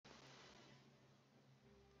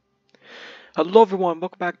Hello everyone,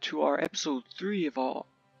 welcome back to our episode 3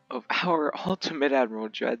 of our Ultimate Admiral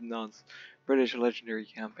Dreadnoughts British Legendary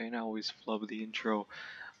campaign. I always flub the intro.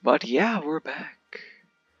 But yeah, we're back.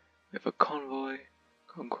 We have a convoy,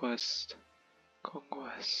 conquest.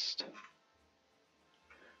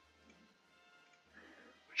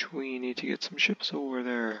 Which we need to get some ships over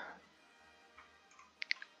there.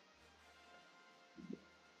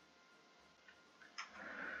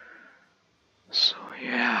 So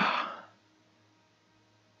yeah.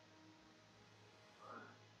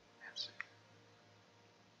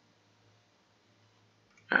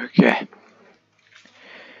 Okay.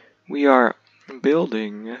 We are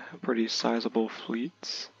building pretty sizable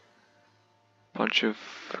fleets. Bunch of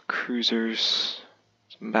cruisers,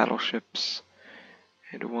 some battleships,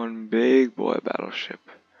 and one big boy battleship.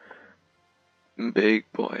 Big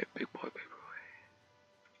boy.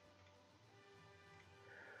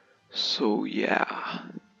 So yeah,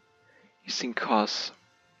 this thing costs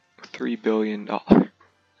 $3 billion,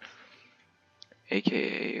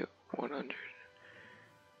 aka $111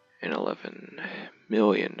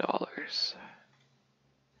 million.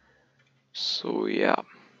 So yeah,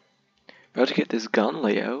 about to get this gun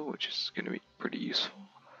layout, which is gonna be pretty useful.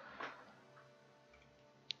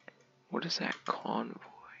 What is that convoy?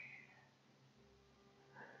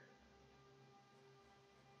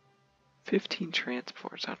 "15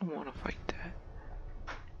 transports. I don't want to fight that.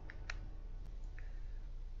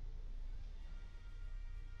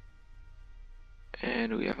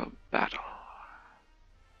 And we have a battle.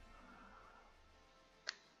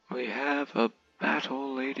 We have a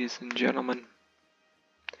battle, ladies and gentlemen.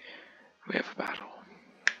 We have a battle.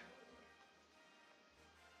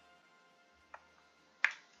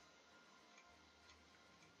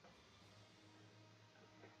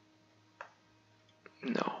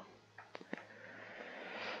 No.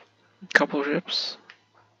 Couple ships.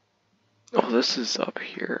 Oh, this is up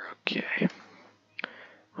here. Okay.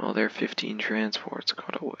 Well, there are 15 transports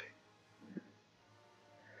got away.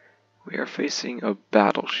 We are facing a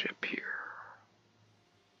battleship here.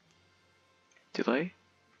 Delay?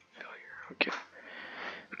 Failure. Okay.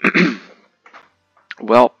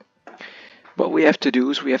 Well, what we have to do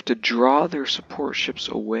is we have to draw their support ships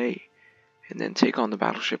away and then take on the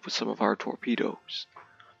battleship with some of our torpedoes.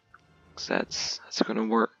 'Cause that's gonna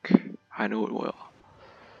work. I know it will.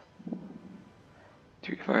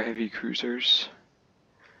 3 of our heavy cruisers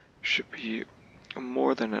should be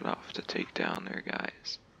more than enough to take down their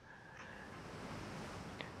guys.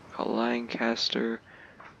 A Lancaster.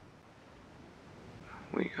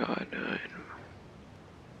 We got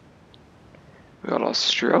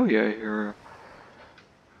Australia here.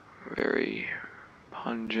 Very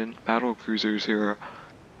pungent battle cruisers here.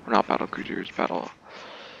 Well, not battle cruisers,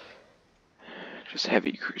 just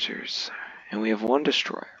heavy cruisers. And we have 1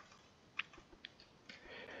 destroyer.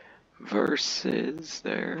 Versus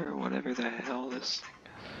their whatever the hell this thing.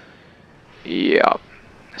 Yeah.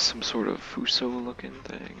 Some sort of Fuso looking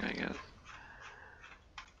thing, I guess.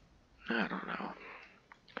 I don't know.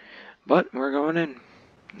 But we're going in,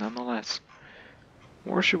 nonetheless.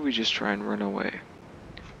 Or should we just try and run away?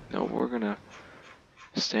 No, we're gonna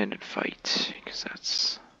stand and fight, because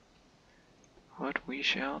that's what we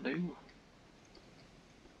shall do.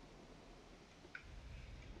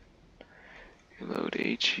 Reload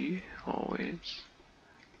HE, always.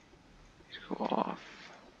 Go off.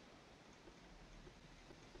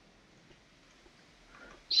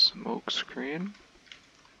 Smoke screen.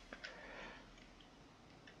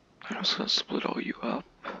 I'm just gonna split all you up.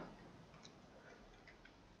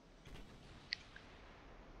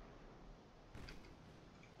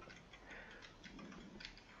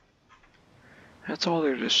 That's all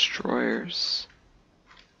their destroyers.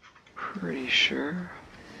 Pretty sure.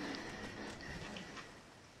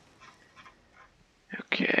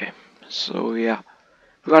 Okay, so yeah,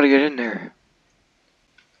 we gotta get in there.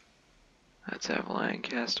 Let's have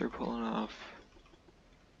Lancaster pulling off.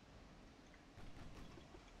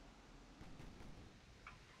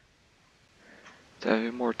 Let's have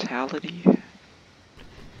Immortality.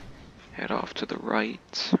 Head off to the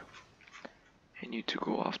right. And you two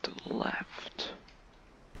go off to the left.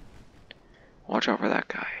 Watch out for that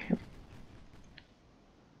guy.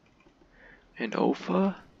 And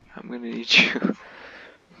Ofa, I'm gonna need you.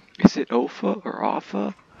 Is it Ofa or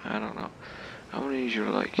Alpha? I don't know. I'm gonna need you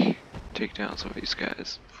to like take down some of these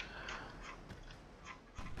guys.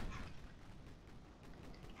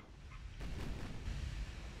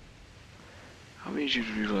 I need you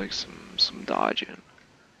to do like some dodging.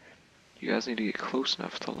 You guys need to get close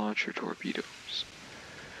enough to launch your torpedoes.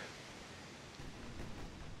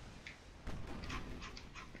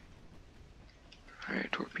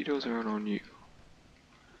 Alright, torpedo torpedoes are out on you.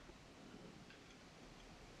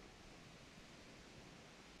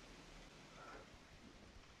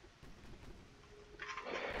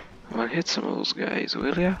 Come on, hit some of those guys,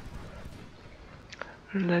 will ya?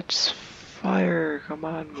 Let's fire, come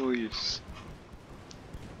on boys.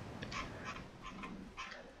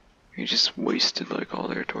 You just wasted like all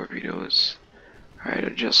their torpedoes. Alright,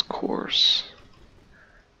 adjust course.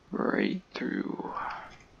 Right through.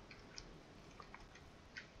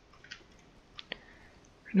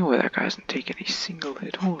 No way that guy hasn't taken a single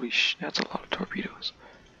hit. Holy sh! That's a lot of torpedoes.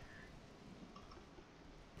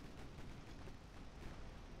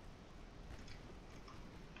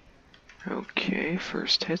 Okay,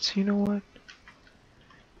 first hits, you know what?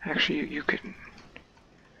 Actually, you can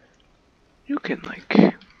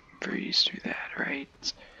like breeze through that,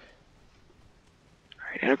 right?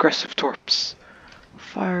 Alright, and aggressive torps.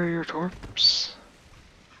 Fire your torps.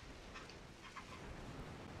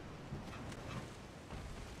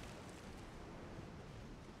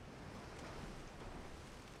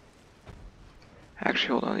 Actually,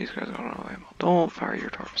 hold on, these guys don't know ammo. Don't fire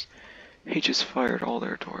your torps. He just fired all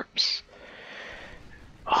their torps.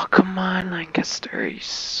 Oh, come on, Lancaster.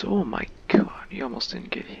 Oh my god, you almost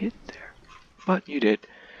didn't get hit there. But you did.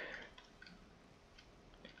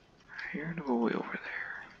 You're gonna go way over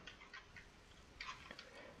there.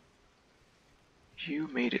 You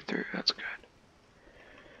made it through, that's good.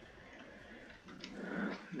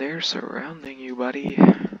 They're surrounding you, buddy.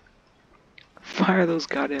 Fire those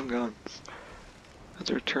goddamn guns.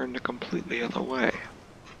 They're turned completely the other way.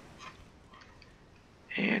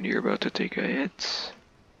 And you're about to take a hit.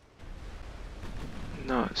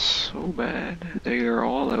 Not so bad. They are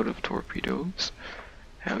all out of torpedoes.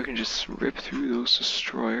 Now we can just rip through those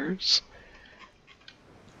destroyers.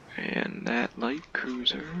 And that light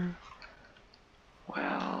cruiser.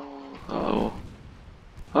 Well, uh-oh.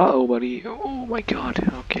 Uh-oh, buddy. Oh my god.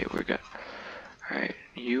 Okay, we're good. Alright,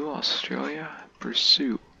 you, Australia,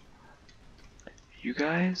 pursue. You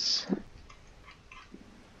guys?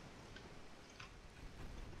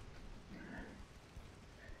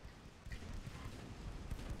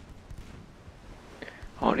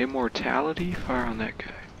 On immortality, fire on that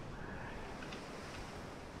guy.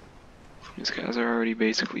 These guys are already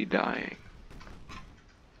basically dying.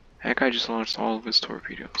 That guy just launched all of his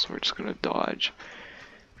torpedoes, so we're just gonna dodge.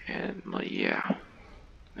 And, like, yeah,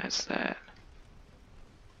 that's that.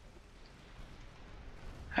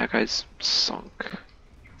 That guy's sunk.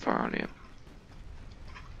 Fire on him.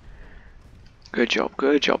 Good job,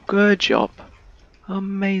 good job, good job.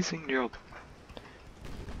 Amazing job.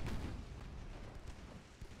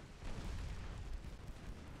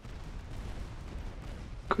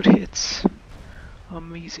 Good hits.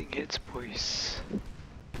 Amazing hits, boys.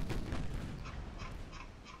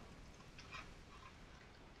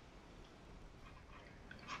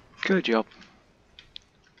 Good job.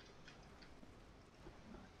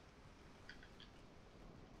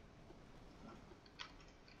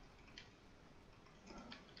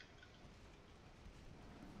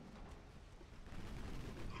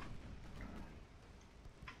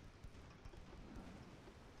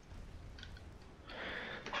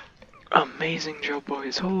 Amazing job,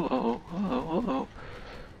 boys. Oh, oh, oh, oh, oh.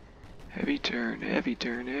 Heavy turn, heavy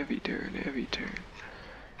turn, heavy turn, heavy turn.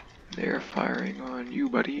 They're firing on you,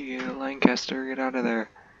 buddy. Lancaster, get out of there.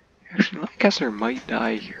 Actually, Lancaster might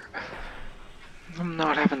die here. I'm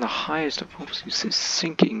not having the highest of hopes. He's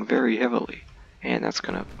sinking very heavily. And that's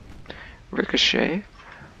gonna ricochet.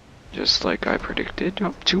 Just like I predicted.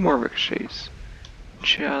 Oh, 2 more ricochets.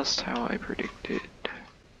 Just how I predicted.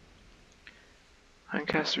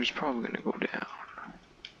 Lancaster's probably gonna go down.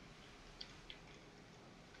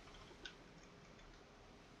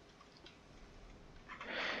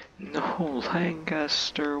 No,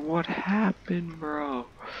 Lancaster, what happened, bro?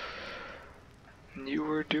 You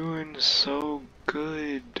were doing so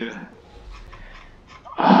good.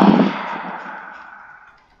 Alright,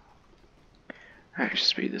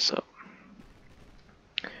 speed this up.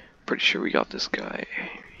 Pretty sure we got this guy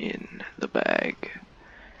in the bag.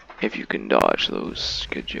 If you can dodge those,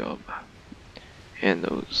 good job. And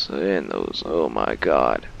those, oh my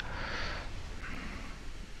god.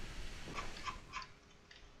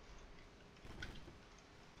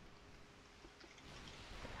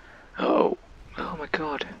 Oh my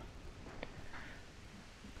god.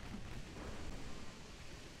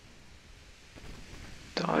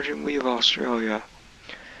 Dodge and weave, Australia.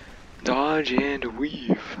 Dodge and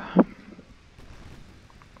weave.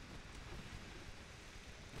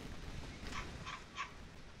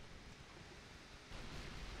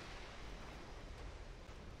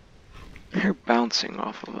 They're bouncing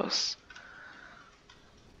off of us.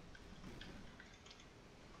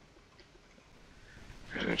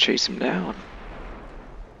 gonna chase him down.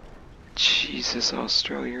 Jesus,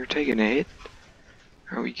 Australia, you're taking a hit.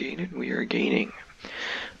 Are we gaining? We are gaining.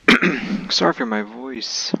 Sorry for my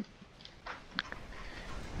voice.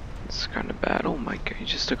 It's kind of bad. Oh my god, he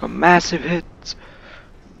just took a massive hit.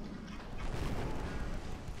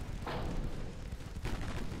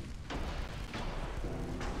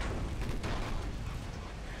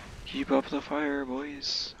 Keep up the fire,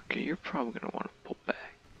 boys. Okay, you're probably gonna want to pull back.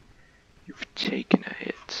 You've taken a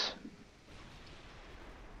hit.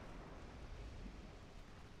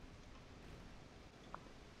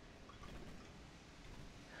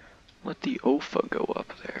 Let the OFA go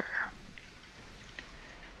up there.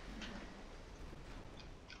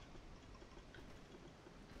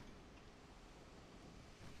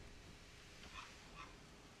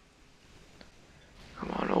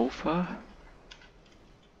 Come on, OFA.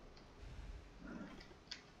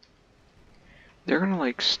 They're gonna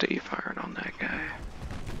like stay firing on that guy.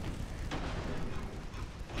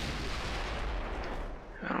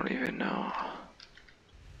 I don't even know.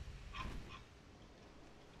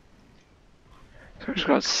 So I just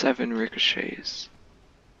got 7 ricochets.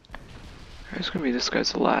 It's gonna be this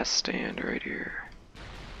guy's last stand right here.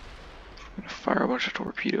 I'm gonna fire a bunch of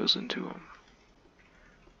torpedoes into him.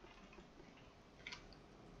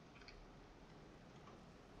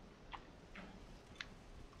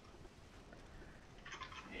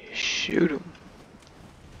 Shoot him.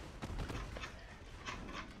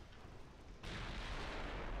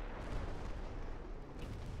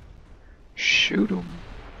 Shoot him.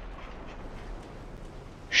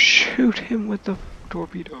 Shoot him with the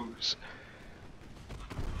torpedoes.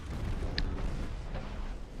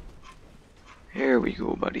 There we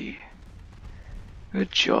go, buddy.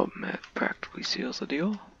 Good job, Matt. Practically seals the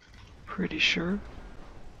deal. Pretty sure.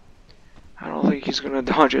 I don't think he's gonna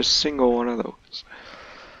dodge a single one of those.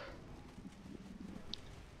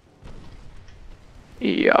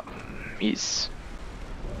 Yeah, he's...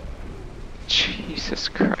 Jesus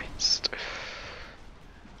Christ.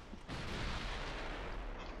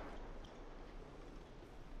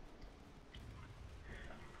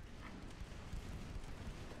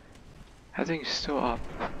 I think he's still up.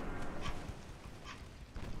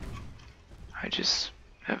 I just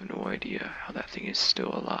have no idea how that thing is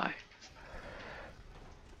still alive.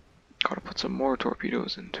 Gotta put some more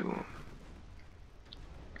torpedoes into him.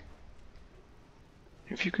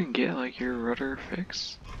 If you can get like your rudder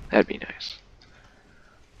fixed, that'd be nice.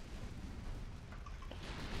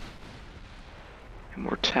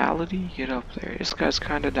 Immortality, get up there. This guy's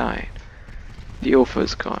kinda dying. The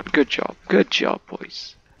OFA's gone. Good job. Good job,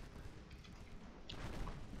 boys.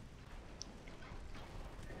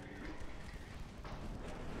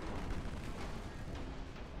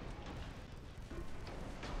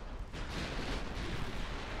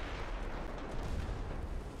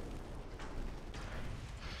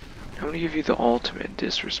 I'm gonna give you the ultimate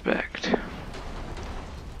disrespect.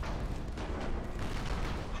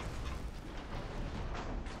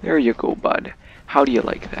 There you go, bud. How do you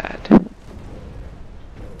like that?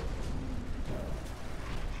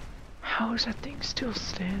 How is that thing still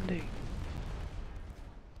standing?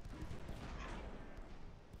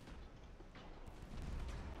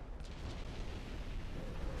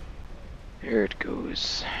 There it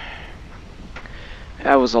goes.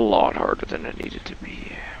 That was a lot harder than it needed to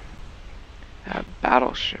be. That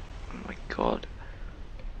battleship, oh my god.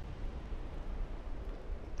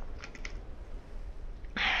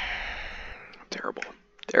 Terrible.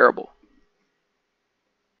 Terrible.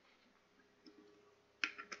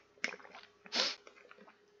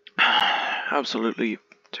 Absolutely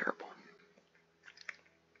terrible.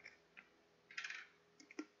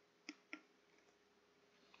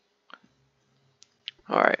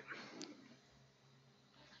 Alright.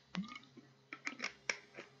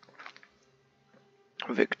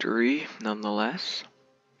 Victory, nonetheless.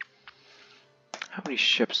 How many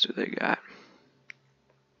ships do they got?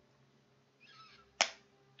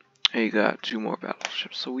 They got 2 more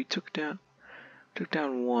battleships, so we took down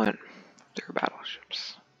one of their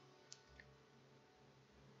battleships.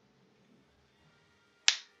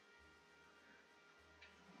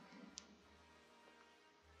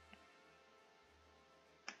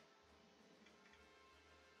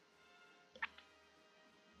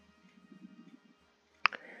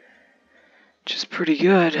 Which is pretty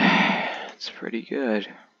good. It's pretty good.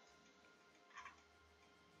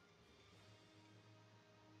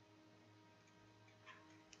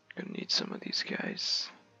 Gonna need some of these guys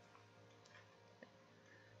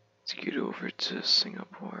to get over to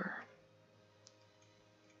Singapore.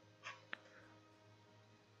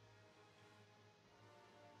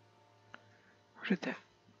 Where did that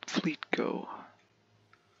fleet go?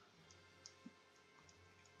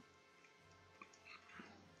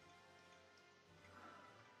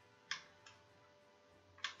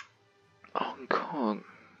 Hong Kong.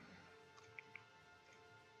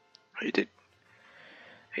 He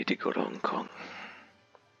did go to Hong Kong.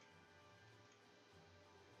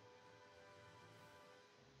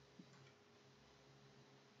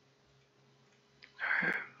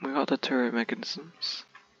 Alright, we got the turret mechanisms.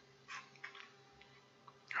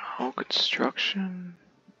 Hull construction.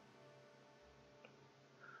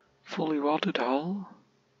 Fully welded hull.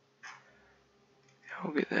 Yeah,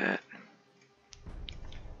 we'll get that.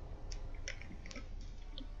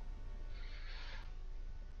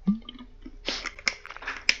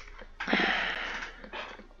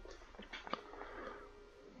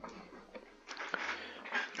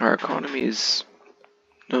 Our economy is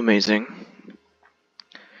amazing.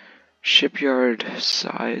 Shipyard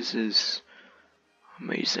size is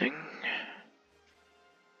amazing.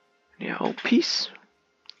 Yeah, oh, peace.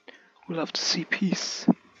 We love to see peace.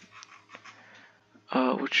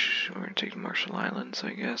 Which we're gonna take the Marshall Islands,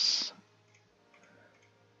 I guess.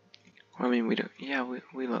 I mean, we don't. Yeah,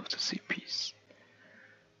 we love to see peace.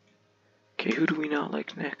 Okay, who do we not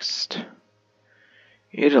like next?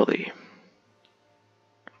 Italy.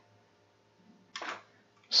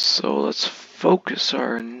 So let's focus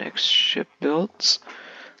our next ship builds.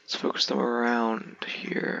 Let's focus them around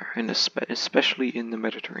here, and especially in the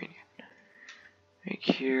Mediterranean. Like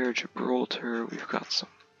here, Gibraltar. We've got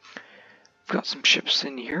some ships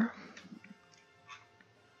in here.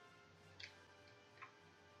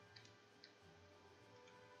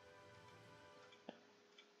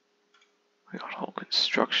 We got hull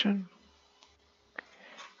construction,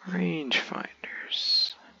 range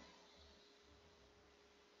finders.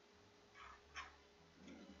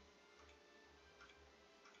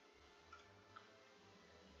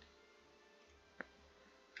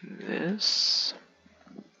 This.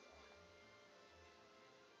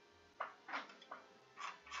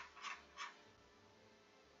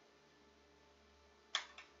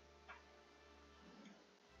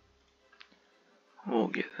 We'll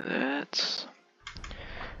get that.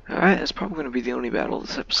 Alright, that's probably going to be the only battle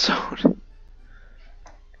this episode.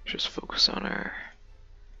 Just focus on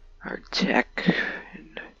our tech,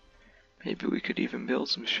 and maybe we could even build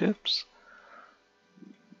some ships.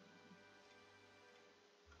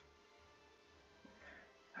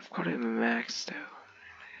 I've got it maxed out.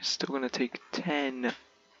 It's still going to take 10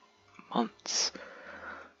 months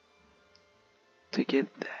to get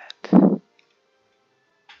that.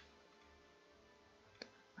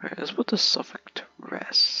 Alright, let's put the Suffolk to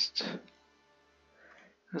rest.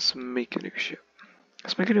 Let's make a new ship.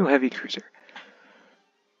 Let's make a new heavy cruiser.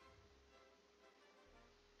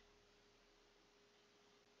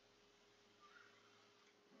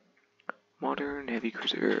 Modern heavy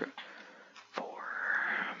cruiser 4.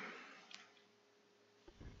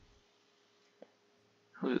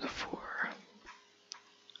 I'll do the 4.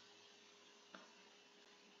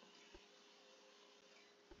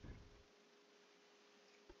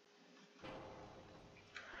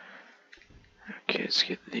 Okay, let's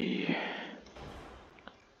get that.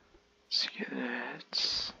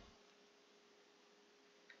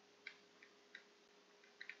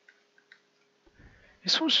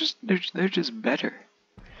 This one's just, they're just better.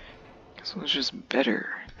 This one's just better.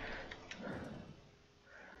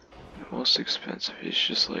 The most expensive is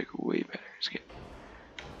just like way better. Let's get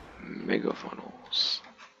mega funnels,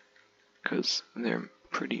 because they're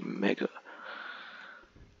pretty mega.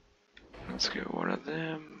 Let's get one of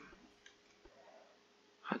them.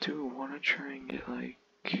 I do want to try and get like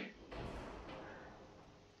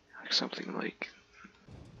something like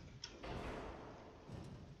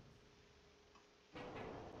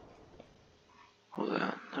hold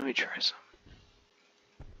on, let me try some.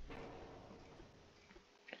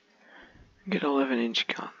 Get 11-inch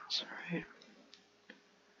guns, right?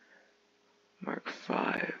 Mark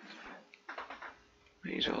 5.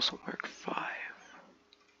 These also Mark 5.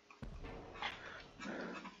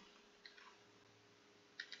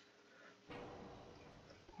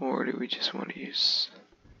 Or do we just want to use,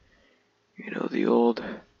 you know, the old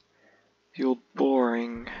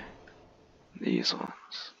boring, these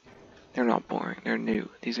ones? They're not boring, they're new.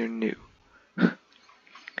 These are new.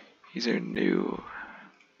 These are new.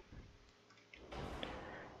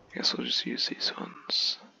 I guess we'll just use these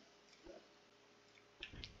ones.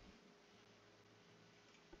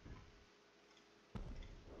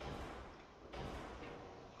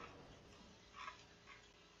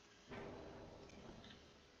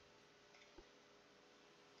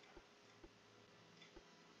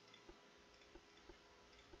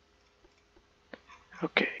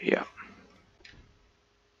 Okay, yeah.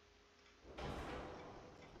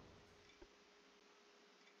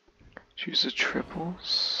 Choose the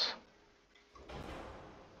triples.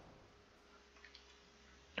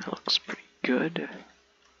 looks pretty good. Alright,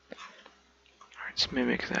 let's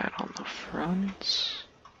mimic that on the front.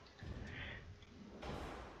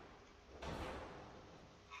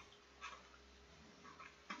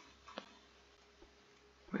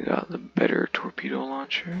 We got the better torpedo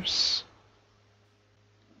launchers.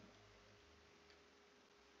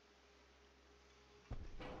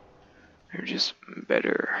 They're just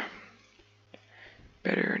better.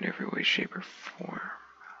 Better in every way, shape, or form.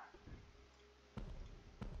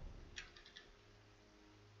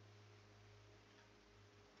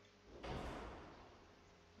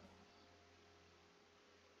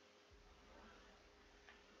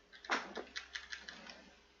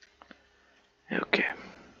 Okay.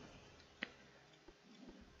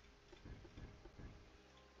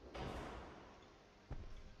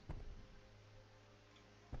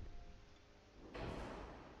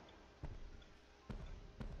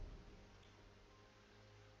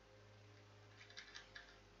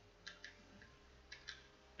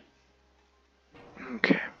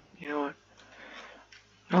 Okay, you know what?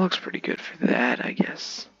 That looks pretty good for that, I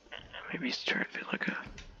guess. Maybe try to fit like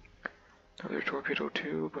another torpedo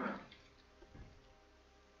tube.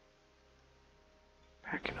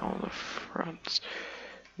 Back in all the fronts.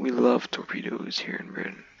 We love torpedoes here in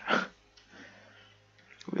Britain.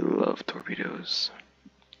 We love torpedoes.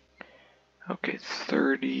 Okay,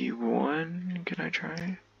 31. Can I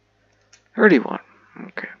try? 31.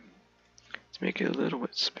 Okay. Let's make it a little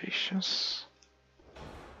bit spacious.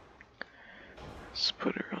 Let's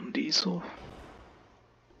put her on diesel.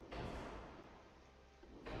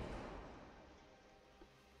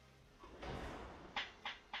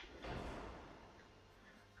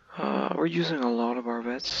 We're using a lot of our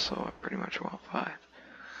vets, so I pretty much want 5.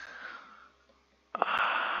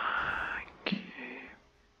 Okay.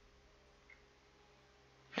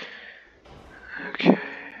 Okay.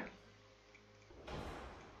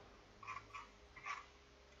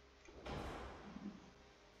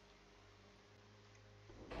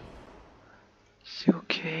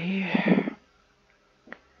 Okay.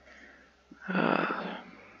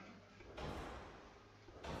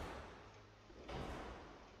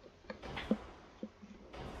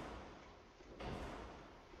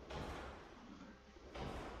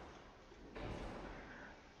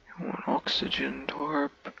 One oxygen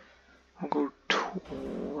torp. I'll go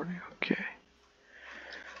toward. Okay.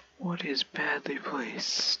 What is badly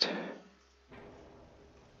placed?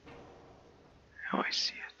 Oh, I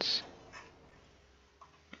see it.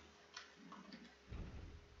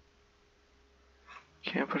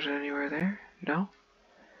 Can't put it anywhere there? No?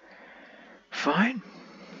 Fine.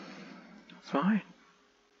 Fine.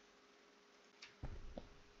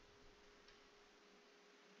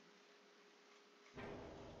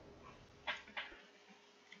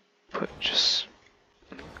 Put just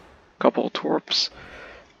a couple torps.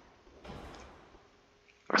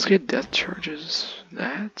 Let's get death charges.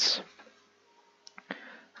 That.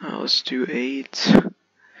 Let's do 8.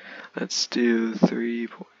 Let's do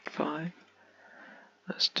 3.5.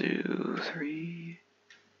 Let's do 3,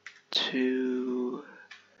 2,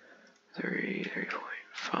 3,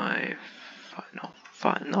 3.5. No,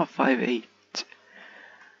 5, not 5.8.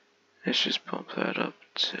 Let's just bump that up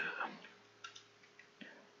to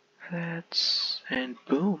that, and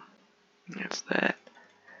boom. That's that.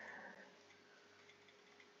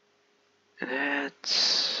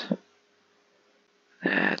 That's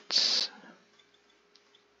that.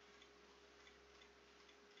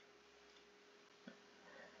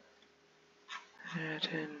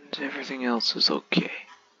 And everything else is okay.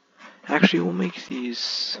 Actually, we'll make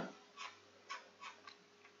these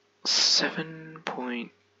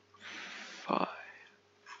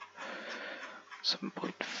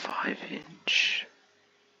 7.5 inch.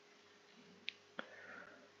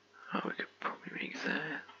 Oh, we could probably make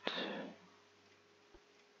that.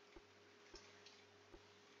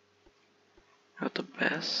 Not the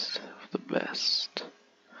best of the best.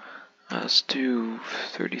 Let's do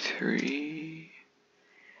 33.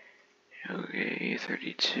 Okay,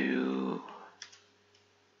 32.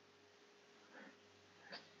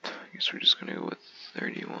 I guess we're just gonna go with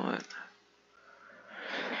 31.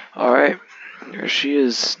 Alright, there she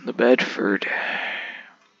is, the Bedford.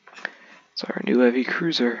 It's our new heavy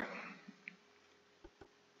cruiser.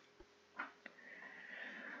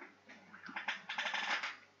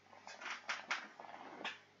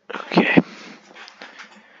 Okay.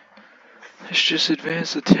 Let's just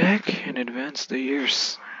advance the tech and advance the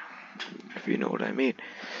years. If you know what I mean.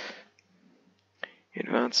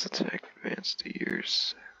 Advance the tech, advance the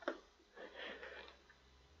years.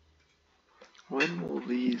 When will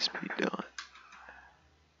these be done?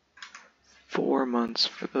 4 months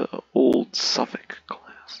for the old Suffolk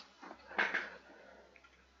class.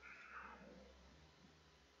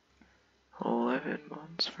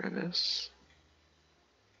 this.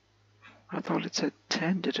 I thought it said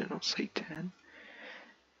 10, did it not say 10?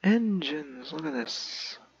 Engines, look at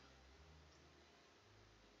this.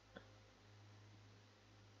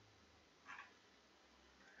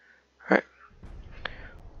 Alright.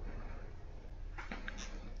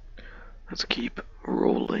 Let's keep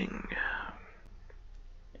rolling.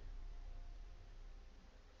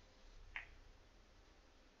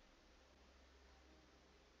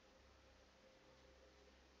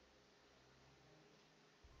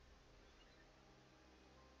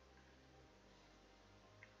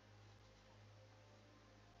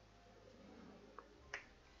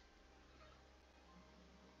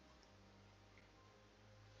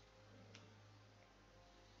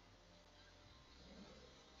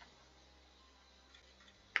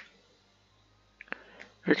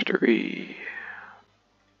 Victory.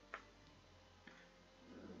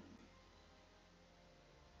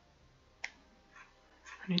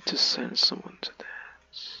 I need to send someone to that.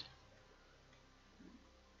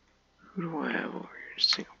 Who do I have over here in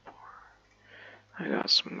Singapore? I got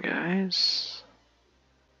some guys.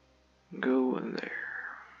 Go in there.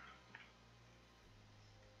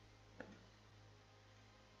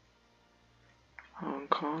 Hong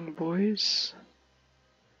Kong boys.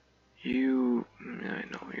 I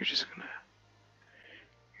know you're just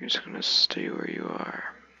gonna stay where you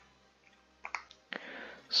are.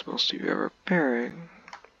 Supposed to be repairing.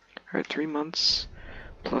 Alright, 3 months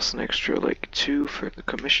plus an extra like 2 for the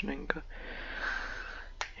commissioning. And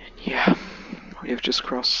yeah, we have just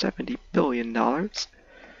crossed $70 billion.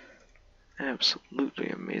 Absolutely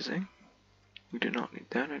amazing. We do not need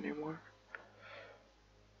that anymore.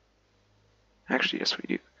 Actually, yes, we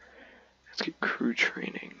do. Let's get crew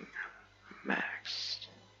training maxed.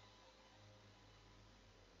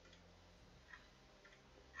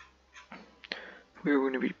 We're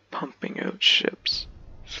going to be pumping out ships.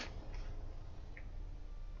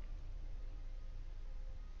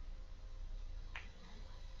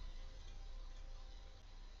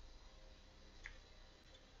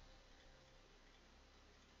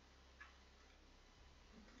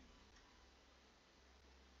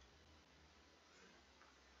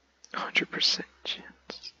 %.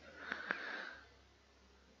 Chance.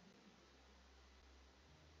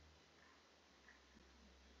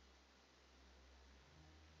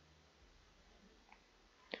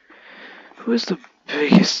 Who is the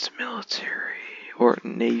biggest military, or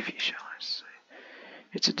navy, shall I say?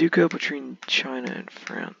 It's a duke out between China and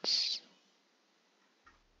France.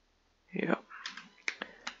 Yep.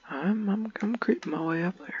 I'm creeping my way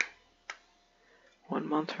up there. 1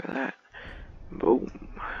 month for that. Boom.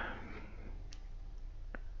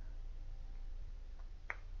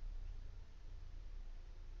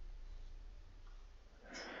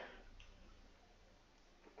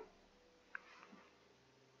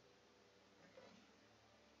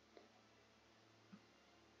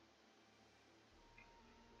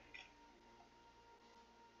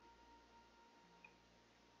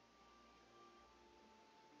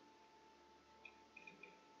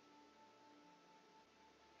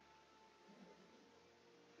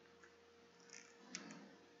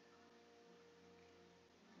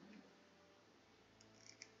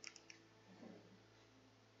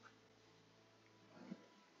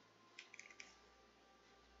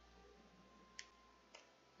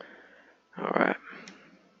 Alright.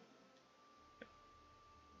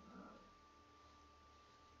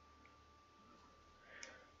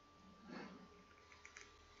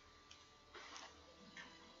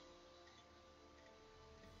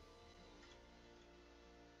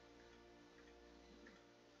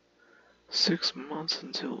 Six months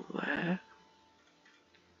until that.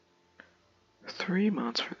 3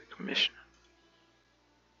 months for the commission.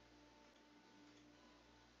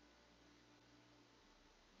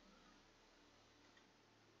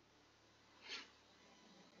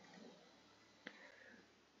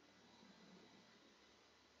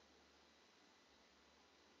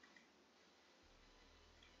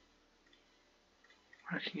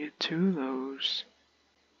 I can get 2 of those.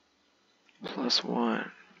 Plus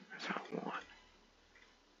 1, if I want.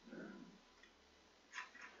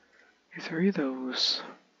 Get 3 of those.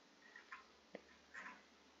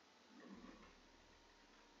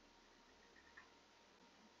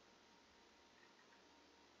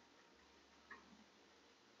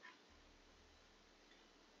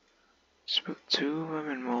 Just put 2 of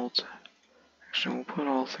them in Malta. Actually, we'll put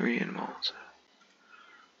all 3 in Malta.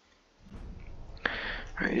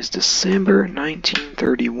 Alright, it's December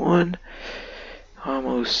 1931.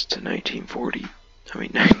 Almost to 1940. I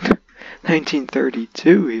mean,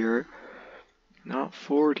 1932 here. Not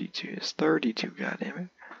 42, it's 32, goddammit.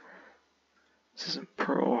 This isn't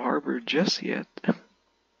Pearl Harbor just yet.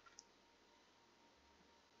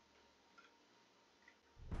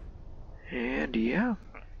 And yeah,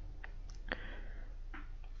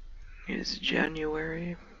 it's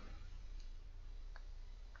January.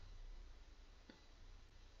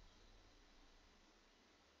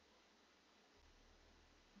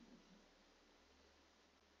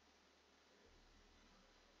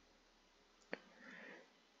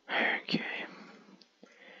 Okay.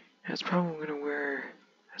 That's probably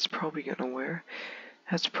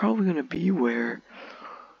gonna be where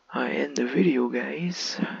I end the video,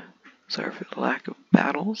 guys. Sorry for the lack of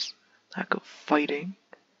battles, lack of fighting,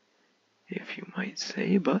 if you might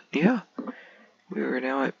say, but yeah. We are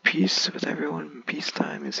now at peace with everyone.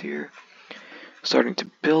 Peacetime is here. Starting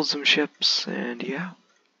to build some ships, and yeah.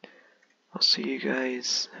 I'll see you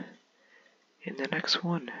guys in the next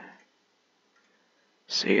one.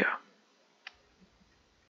 See ya.